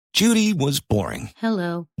Judy was boring.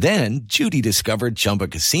 Hello. Then Judy discovered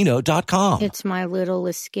ChumbaCasino.com. It's my little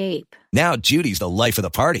escape. Now Judy's the life of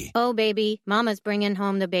the party. Oh, baby, mama's bringing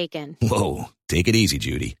home the bacon. Whoa, take it easy,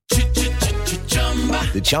 Judy.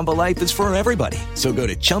 The Chumba life is for everybody. So go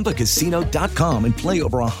to ChumbaCasino.com and play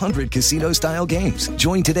over 100 casino-style games.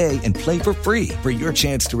 Join today and play for free for your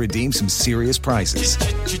chance to redeem some serious prizes.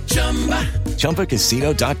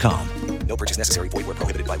 ChumbaCasino.com. No purchase necessary. Void where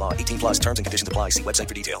prohibited by law. 18 plus terms and conditions apply. See website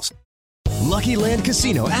for details. Lucky Land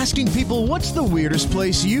Casino, asking people, what's the weirdest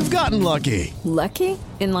place you've gotten lucky? Lucky?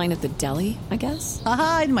 In line at the deli, I guess?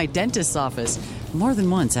 Aha, in my dentist's office. More than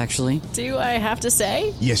once, actually. Do I have to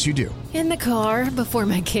say? Yes, you do. In the car before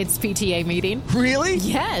my kids' PTA meeting. Really?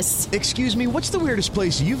 Yes. Excuse me, what's the weirdest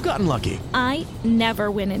place you've gotten lucky? I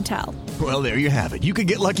never win and tell. Well, there you have it. You can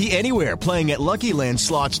get lucky anywhere, playing at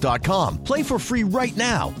LuckyLandSlots.com. Play for free right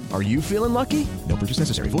now. Are you feeling lucky? No purchase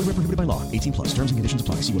necessary. Void where prohibited by law. 18 plus. Terms and conditions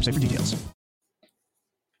apply. See website for details.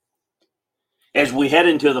 As we head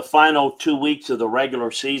into the final 2 weeks of the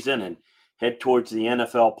regular season and head towards the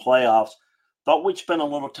NFL playoffs, thought we'd spend a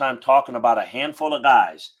little time talking about a handful of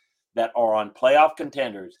guys that are on playoff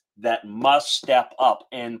contenders that must step up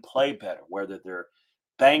and play better, whether they're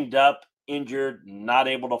banged up, injured, not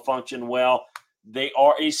able to function well. They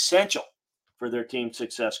are essential for their team's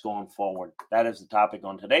success going forward. That is the topic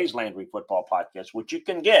on today's Landry Football Podcast, which you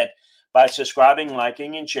can get by subscribing,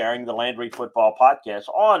 liking, and sharing the Landry Football Podcast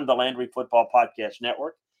on the Landry Football Podcast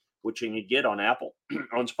Network, which you can get on Apple,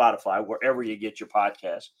 on Spotify, wherever you get your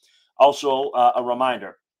podcasts. Also, a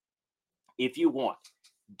reminder, if you want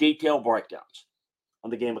detailed breakdowns on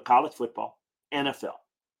the game of college football, NFL,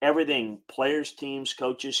 everything, players, teams,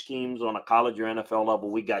 coaches, schemes on a college or NFL level,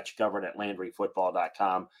 we got you covered at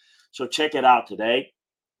LandryFootball.com. So check it out today.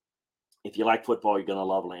 If you like football, you're going to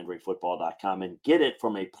love LandryFootball.com and get it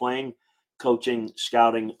from a playing, coaching,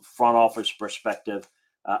 scouting, front office perspective,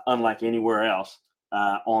 unlike anywhere else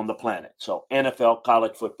on the planet. So NFL,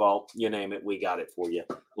 college football, you name it, we got it for you.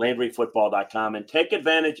 LandryFootball.com, and take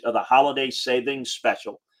advantage of the holiday savings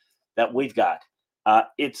special that we've got.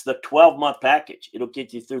 It's the 12-month package. It'll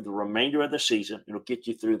get you through the remainder of the season. It'll get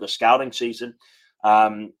you through the scouting season.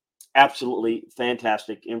 Absolutely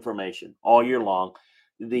fantastic information all year long.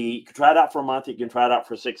 You can try it out for a month. You can try it out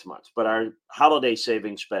for 6 months. But our holiday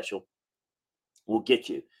savings special will get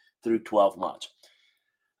you through 12 months.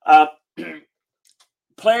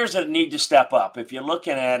 Players that need to step up. If you're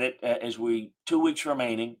looking at it as 2 weeks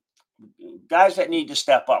remaining, guys that need to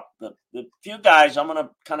step up. The few guys, I'm going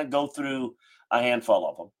to kind of go through a handful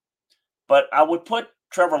of them. But I would put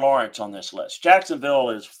Trevor Lawrence on this list.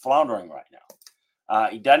 Jacksonville is floundering right now.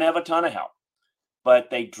 He doesn't have a ton of help.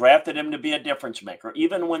 But they drafted him to be a difference maker,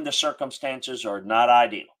 even when the circumstances are not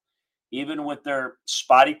ideal. Even with their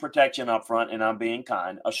spotty protection up front, and I'm being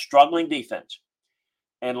kind, a struggling defense,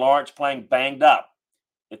 and Lawrence playing banged up.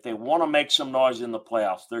 If they want to make some noise in the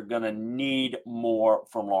playoffs, they're going to need more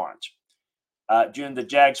from Lawrence. During the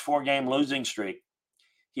Jags' 4-game losing streak,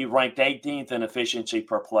 he ranked 18th in efficiency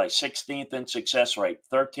per play, 16th in success rate,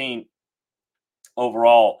 13th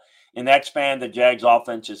overall. In that span, the Jags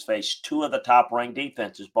offense has faced two of the top-ranked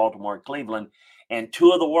defenses, Baltimore and Cleveland, and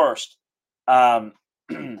two of the worst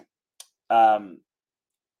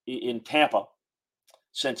in Tampa,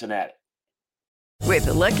 Cincinnati. With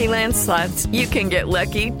the Lucky Land Slots, you can get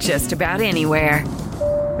lucky just about anywhere.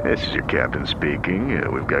 This is your captain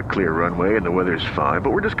speaking. We've got clear runway and the weather's fine,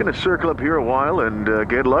 but we're just going to circle up here a while and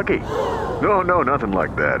get lucky. No, nothing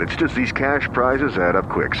like that. It's just these cash prizes add up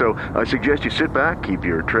quick. So I suggest you sit back, keep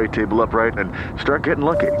your tray table upright, and start getting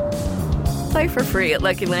lucky. Play for free at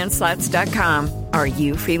LuckyLandSlots.com. Are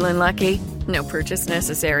you feeling lucky? No purchase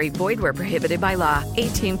necessary. Void where prohibited by law.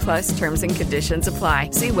 18 plus terms and conditions apply.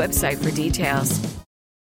 See website for details.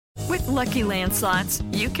 With Lucky Land Slots,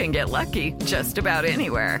 you can get lucky just about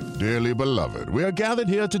anywhere. Dearly beloved, we are gathered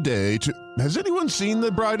here today to... Has anyone seen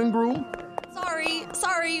the bride and groom?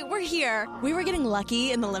 Sorry, we're here. We were getting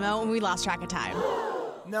lucky in the limo and we lost track of time.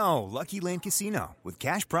 No, Lucky Land Casino, with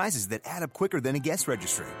cash prizes that add up quicker than a guest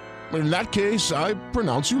registry. In that case, I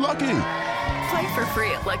pronounce you lucky. Play for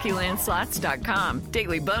free at LuckyLandSlots.com.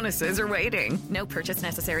 Daily bonuses are waiting. No purchase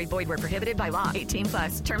necessary. Void where prohibited by law. 18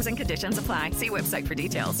 plus. Terms and conditions apply. See website for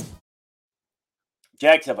details.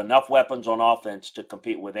 Jags have enough weapons on offense to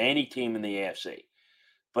compete with any team in the AFC.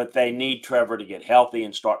 But they need Trevor to get healthy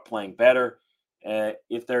and start playing better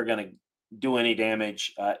if they're going to do any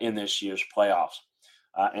damage in this year's playoffs.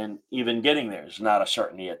 And even getting there is not a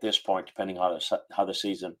certainty at this point, depending on how the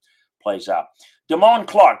season plays out. Damone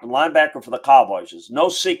Clark, the linebacker for the Cowboys, is no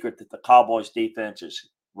secret that the Cowboys defense has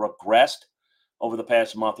regressed over the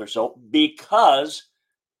past month or so because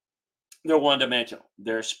They're one-dimensional.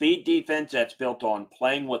 They're a speed defense that's built on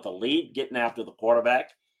playing with a lead, getting after the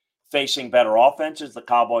quarterback, facing better offenses. The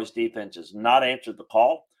Cowboys' defense has not answered the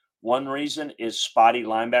call. One reason is spotty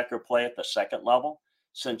linebacker play at the second level.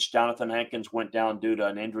 Since Jonathan Hankins went down due to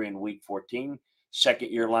an injury in Week 14,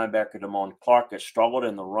 second-year linebacker Damone Clark has struggled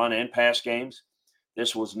in the run and pass games.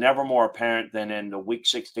 This was never more apparent than in the Week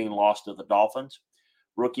 16 loss to the Dolphins.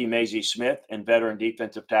 Rookie Maisie Smith and veteran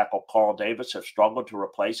defensive tackle Carl Davis have struggled to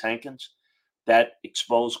replace Hankins. That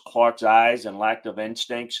exposed Clark's eyes and lack of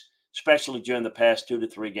instincts, especially during the past 2 to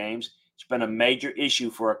 3 games. It's been a major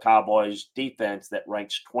issue for a Cowboys defense that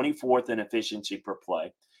ranks 24th in efficiency per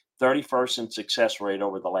play, 31st in success rate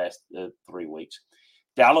over the last 3 weeks.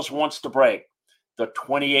 Dallas wants to break the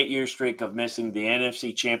 28-year streak of missing the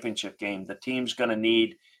NFC Championship game. The team's going to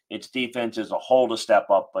need its defense as a whole to step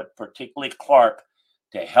up, but particularly Clark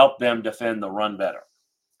to help them defend the run better.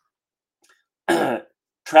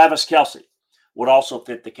 Travis Kelce would also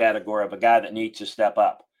fit the category of a guy that needs to step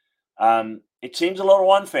up. It seems a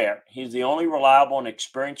little unfair. He's the only reliable and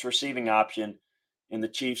experienced receiving option in the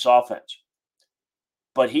Chiefs' offense.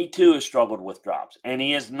 But he, too, has struggled with drops, and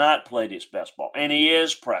he has not played his best ball, and he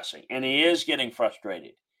is pressing, and he is getting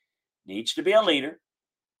frustrated. Needs to be a leader,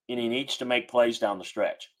 and he needs to make plays down the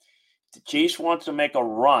stretch. If the Chiefs want to make a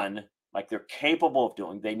run like they're capable of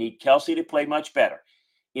doing, they need Kelce to play much better.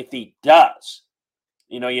 If he does,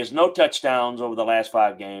 he has no touchdowns over the last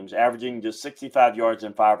 5 games, averaging just 65 yards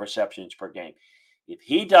and 5 receptions per game. If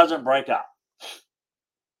he doesn't break out,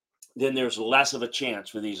 then there's less of a chance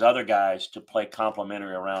for these other guys to play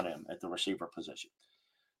complementary around him at the receiver position.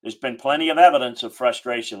 There's been plenty of evidence of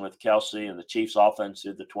frustration with Kelce and the Chiefs' offense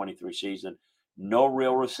through the 23 season. No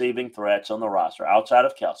real receiving threats on the roster outside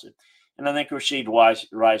of Kelce. And I think Rashid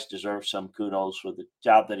Rice deserves some kudos for the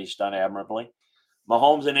job that he's done admirably.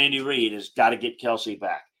 Mahomes and Andy Reid has got to get Kelce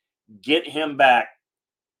back. Get him back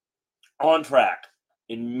on track,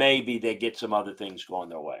 and maybe they get some other things going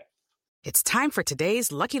their way. It's time for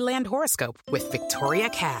today's Lucky Land horoscope with Victoria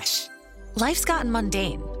Cash. Life's gotten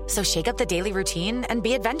mundane, so shake up the daily routine and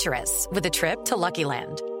be adventurous with a trip to Lucky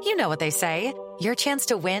Land. You know what they say, your chance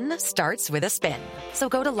to win starts with a spin. So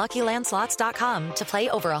go to LuckyLandSlots.com to play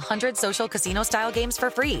over 100 social casino-style games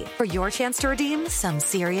for free for your chance to redeem some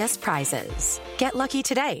serious prizes. Get lucky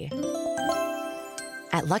today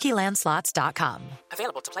at LuckyLandSlots.com.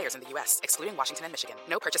 Available to players in the U.S., excluding Washington and Michigan.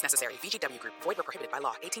 No purchase necessary. VGW Group. Void where prohibited by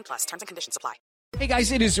law. 18+. Terms and conditions apply. Hey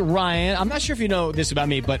guys, it is Ryan. I'm not sure if you know this about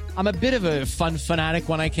me, but I'm a bit of a fun fanatic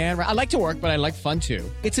when I can. I like to work, but I like fun too.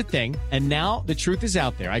 It's a thing. And now the truth is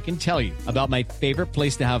out there. I can tell you about my favorite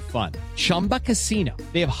place to have fun. Chumba Casino.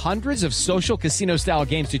 They have hundreds of social casino style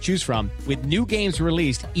games to choose from with new games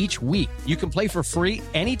released each week. You can play for free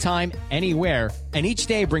anytime, anywhere. And each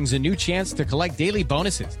day brings a new chance to collect daily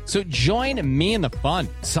bonuses. So join me in the fun.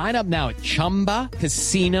 Sign up now at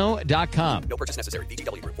ChumbaCasino.com. No purchase necessary.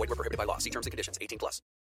 VGW Group. Void where prohibited by law. See terms and conditions. 18+.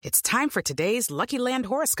 It's time for today's Lucky Land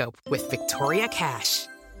horoscope with Victoria Cash.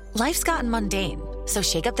 Life's gotten mundane, so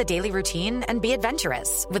shake up the daily routine and be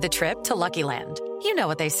adventurous with a trip to Lucky Land. You know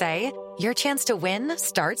what they say, your chance to win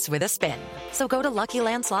starts with a spin. So go to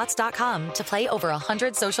LuckyLandSlots.com to play over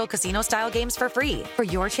 100 social casino-style games for free for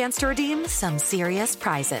your chance to redeem some serious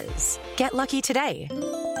prizes. Get lucky today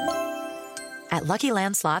at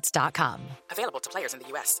LuckyLandSlots.com. Available to players in the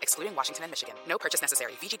U.S., excluding Washington and Michigan. No purchase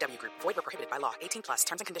necessary. VGW Group. Void where prohibited by law. 18+.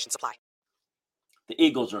 Terms and conditions apply. The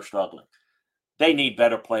Eagles are struggling. They need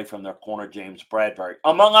better play from their corner, James Bradbury,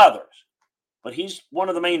 among others. But he's one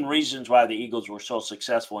of the main reasons why the Eagles were so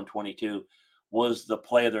successful in 22 was the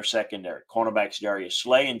play of their secondary. Cornerbacks Darius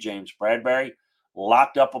Slay and James Bradbury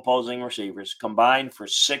locked up opposing receivers, combined for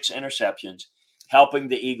 6 interceptions, helping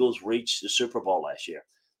the Eagles reach the Super Bowl last year.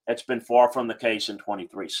 That's been far from the case in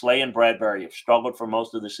 23. Slay and Bradbury have struggled for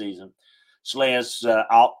most of the season. Slay is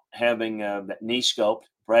out having that knee scoped.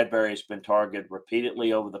 Bradbury has been targeted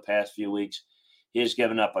repeatedly over the past few weeks. He has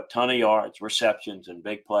given up a ton of yards, receptions, and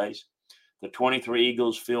big plays. The 23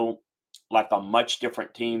 Eagles feel like a much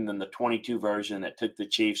different team than the 22 version that took the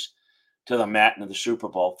Chiefs to the mat in the Super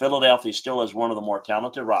Bowl. Philadelphia still has one of the more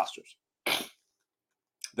talented rosters,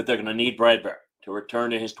 but they're going to need Bradbury to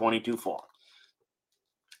return to his 22 form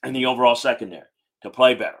and the overall secondary to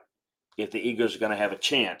play better if the Eagles are going to have a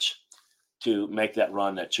chance to make that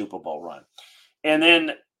run, that Super Bowl run. And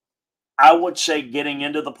then I would say getting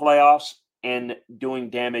into the playoffs and doing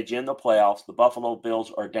damage in the playoffs, the Buffalo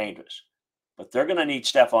Bills are dangerous. But they're going to need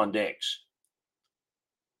Stephon Diggs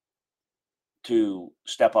to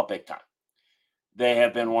step up big time. They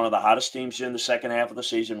have been one of the hottest teams in the second half of the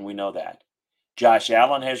season. We know that. Josh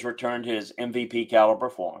Allen has returned his MVP caliber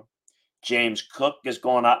form. James Cook is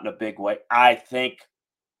going out in a big way. I think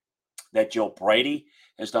that Joe Brady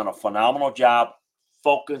has done a phenomenal job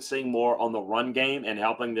focusing more on the run game and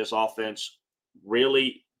helping this offense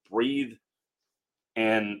really breathe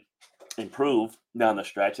and improve down the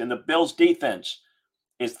stretch. And the Bills' defense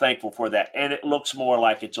is thankful for that. And it looks more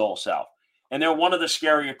like it's all south. And they're one of the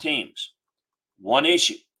scarier teams. One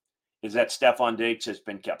issue is that Stephon Diggs has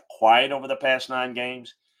been kept quiet over the past 9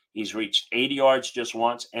 games. He's reached 80 yards just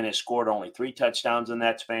once and has scored only 3 touchdowns in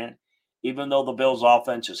that span. Even though the Bills'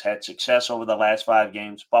 offense has had success over the last 5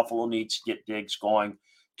 games, Buffalo needs to get Diggs going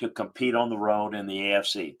to compete on the road in the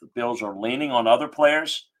AFC. The Bills are leaning on other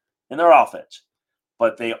players in their offense,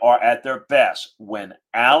 but they are at their best when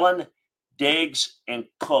Allen, Diggs, and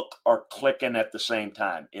Cook are clicking at the same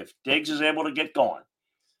time. If Diggs is able to get going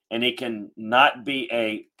and he can not be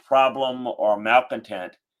a problem or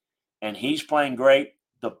malcontent, and he's playing great,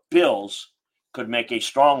 the Bills could make a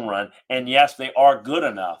strong run. And yes, they are good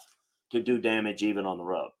enough to do damage even on the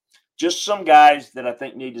road. Just some guys that I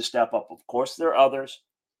think need to step up. Of course, there are others,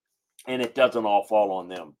 and it doesn't all fall on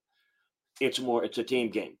them. It's a team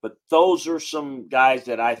game. But those are some guys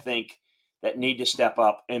that I think that need to step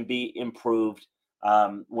up and be improved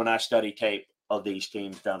when I study tape of these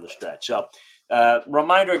teams down the stretch. So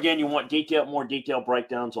reminder again, you want more detailed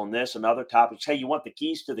breakdowns on this and other topics. Hey, you want the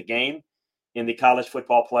keys to the game in the college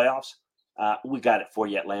football playoffs? We got it for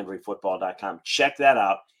you at LandryFootball.com. Check that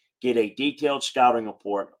out. Get a detailed scouting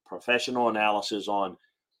report, professional analysis on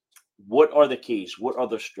what are the keys, what are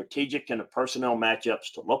the strategic and the personnel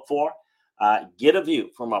matchups to look for. Get a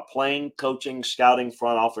view from a playing, coaching, scouting,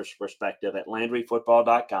 front office perspective at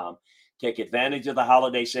LandryFootball.com. Take advantage of the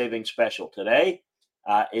holiday savings special today.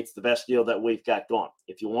 It's the best deal that we've got going.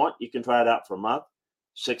 If you want, you can try it out for a month,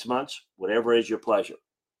 6 months, whatever is your pleasure.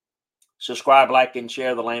 Subscribe, like, and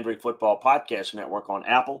share the Landry Football Podcast Network on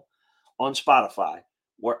Apple, on Spotify,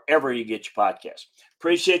 wherever you get your podcasts.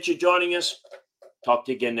 Appreciate you joining us. Talk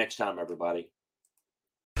to you again next time, everybody.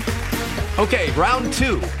 Okay, round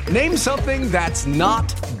 2. Name something that's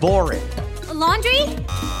not boring. A laundry?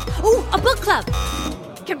 Ooh, a book club.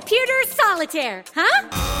 Computer solitaire, huh?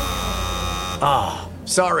 Ah, oh,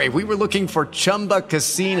 sorry, we were looking for Chumba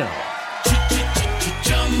Casino.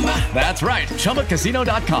 That's right.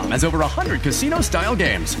 ChumbaCasino.com has over 100 casino-style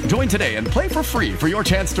games. Join today and play for free for your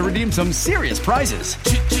chance to redeem some serious prizes.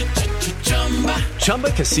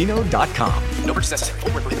 ChumbaCasino.com. No purchase necessary.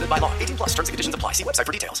 Void where prohibited by law. 18+ terms and conditions apply. See website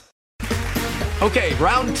for details. Okay,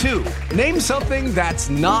 round 2. Name something that's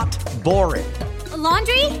not boring. A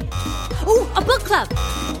laundry? Ooh, a book club.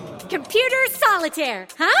 Computer solitaire,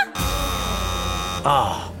 huh?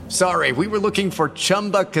 Ah, oh, sorry, we were looking for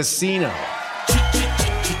Chumba Casino.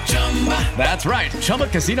 That's right.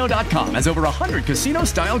 ChumbaCasino.com has over 100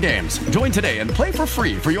 casino-style games. Join today and play for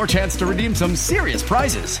free for your chance to redeem some serious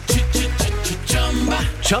prizes.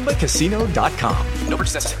 ChumbaCasino.com. No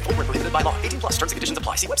purchase necessary. Void where prohibited by law. 18+ terms and conditions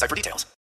apply. See website for details.